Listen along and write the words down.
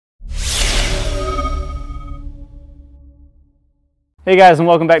Hey guys, and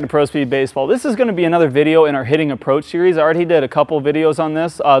welcome back to Pro Speed Baseball. This is going to be another video in our hitting approach series. I already did a couple videos on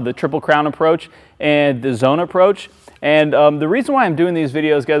this, the Triple Crown approach and the zone approach. And the reason why I'm doing these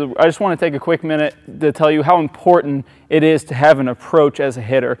videos, guys, I just want to take a quick minute to tell you how important it is to have an approach as a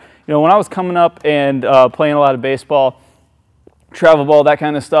hitter. You know, when I was coming up and playing a lot of baseball, travel ball, that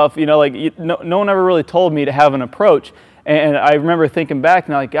kind of stuff, you know, like no one ever really told me to have an approach. And I remember thinking back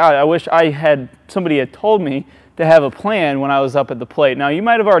and like, God, I wish somebody had told me to have a plan when I was up at the plate. Now, you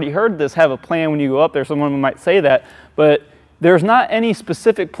might have already heard this, have a plan when you go up there. Someone might say that, but there's not any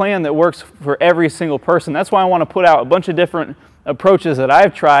specific plan that works for every single person. That's why I want to put out a bunch of different approaches that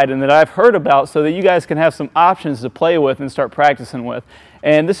I've tried and that I've heard about so that you guys can have some options to play with and start practicing with.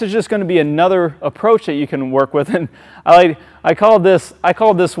 And this is just going to be another approach that you can work with. And I called this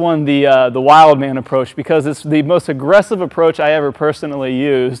one the wild man approach because it's the most aggressive approach I ever personally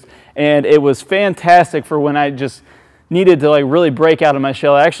used, and it was fantastic for when I just needed to like really break out of my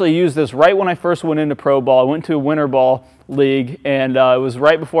shell. I actually used this right when I first went into pro ball. I went to a winter ball league, and it was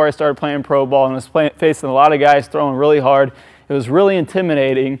right before I started playing pro ball, and I was facing a lot of guys throwing really hard. It was really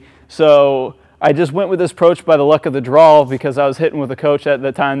intimidating, so I just went with this approach by the luck of the draw because I was hitting with a coach at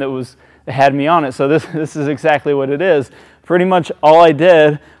the time that had me on it. So this is exactly what it is. Pretty much all I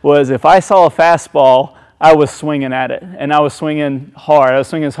did was if I saw a fastball, I was swinging at it, and I was swinging hard. I was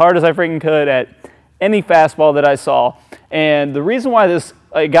swinging as hard as I freaking could at any fastball that I saw. And the reason why this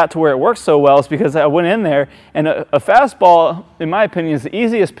got to where it works so well is because I went in there, and a fastball, in my opinion, is the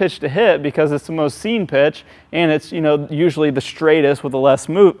easiest pitch to hit because it's the most seen pitch, and it's, you know, usually the straightest with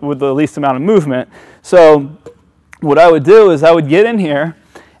the least amount of movement. So what I would do is I would get in here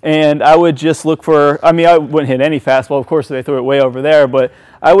and I would just look for, I mean, I wouldn't hit any fastball, of course they threw it way over there, but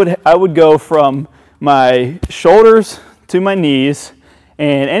I would go from my shoulders to my knees,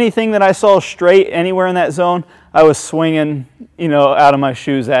 and anything that I saw straight anywhere in that zone, I was swinging, you know, out of my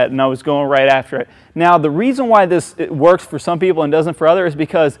shoes at, and I was going right after it. Now, the reason why it works for some people and doesn't for others is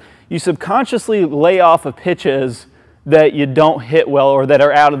because you subconsciously lay off of pitches that you don't hit well or that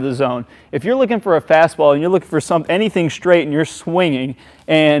are out of the zone. If you're looking for a fastball and you're looking for anything straight and you're swinging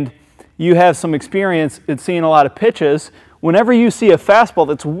and you have some experience in seeing a lot of pitches, whenever you see a fastball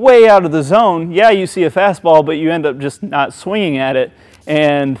that's way out of the zone, yeah, you see a fastball, but you end up just not swinging at it.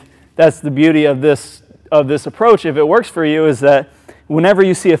 And that's the beauty of this approach, if it works for you, is that whenever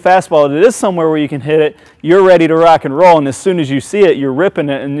you see a fastball that is somewhere where you can hit it, you're ready to rock and roll, and as soon as you see it, you're ripping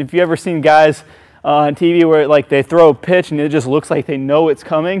it. And if you ever seen guys on TV where like they throw a pitch and it just looks like they know it's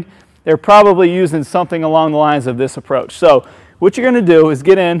coming, they're probably using something along the lines of this approach. So what you're going to do is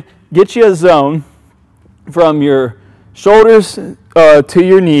get you a zone from your shoulders to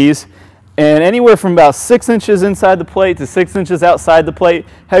your knees, and anywhere from about 6 inches inside the plate to 6 inches outside the plate,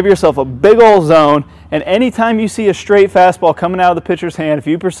 have yourself a big old zone. And anytime you see a straight fastball coming out of the pitcher's hand, if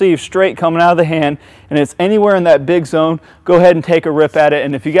you perceive straight coming out of the hand and it's anywhere in that big zone, go ahead and take a rip at it.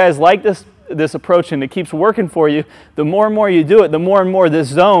 And if you guys like this approach and it keeps working for you, the more and more you do it, the more and more this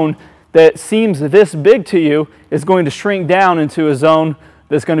zone that seems this big to you is going to shrink down into a zone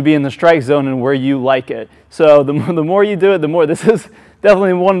that's going to be in the strike zone and where you like it. So the more you do it, the more. This is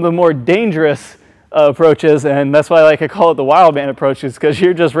definitely one of the more dangerous approaches, and that's why I call it the wild man approach, is because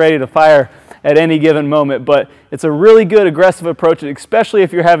you're just ready to fire at any given moment. But it's a really good aggressive approach, especially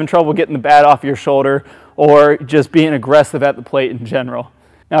if you're having trouble getting the bat off your shoulder or just being aggressive at the plate in general.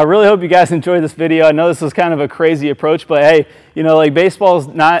 Now, I really hope you guys enjoyed this video. I know this was kind of a crazy approach, but hey, you know, like baseball is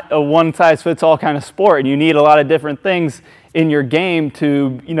not a one-size-fits-all kind of sport, and you need a lot of different things in your game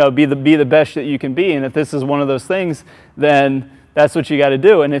to, you know, be the best that you can be. And if this is one of those things, then that's what you got to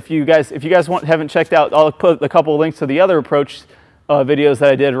do. And if you guys haven't checked out, I'll put a couple of links to the other approach videos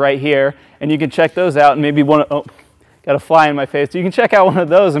that I did right here, and you can check those out. And maybe got a fly in my face. So you can check out one of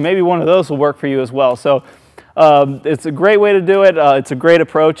those, and maybe one of those will work for you as well. So it's a great way to do it. It's a great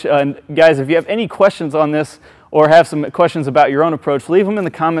approach. And guys, if you have any questions on this or have some questions about your own approach, leave them in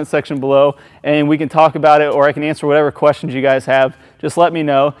the comment section below, and we can talk about it, or I can answer whatever questions you guys have. Just let me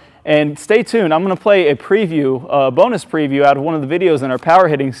know. And stay tuned. I'm going to play a bonus preview out of one of the videos in our power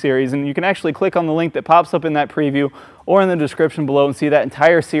hitting series, and you can actually click on the link that pops up in that preview or in the description below and see that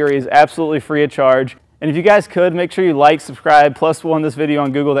entire series absolutely free of charge. And if you guys could, make sure you like, subscribe, +1 this video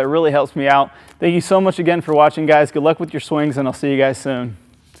on Google. That really helps me out. Thank you so much again for watching, guys. Good luck with your swings, and I'll see you guys soon.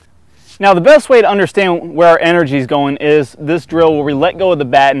 Now, the best way to understand where our energy is going is this drill where we let go of the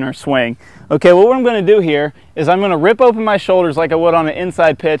bat in our swing. Okay, what I'm going to do here is I'm going to rip open my shoulders like I would on an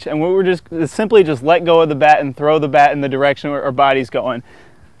inside pitch, and we're simply just let go of the bat and throw the bat in the direction where our body's going.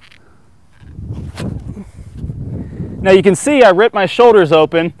 Now you can see I ripped my shoulders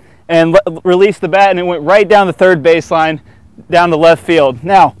open and released the bat, and it went right down the third baseline, down to left field.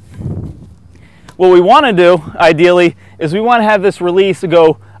 Now, what we want to do, ideally, is we want to have this release to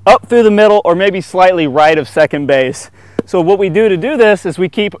go up through the middle or maybe slightly right of second base. So what we do to do this is we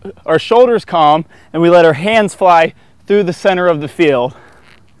keep our shoulders calm and we let our hands fly through the center of the field.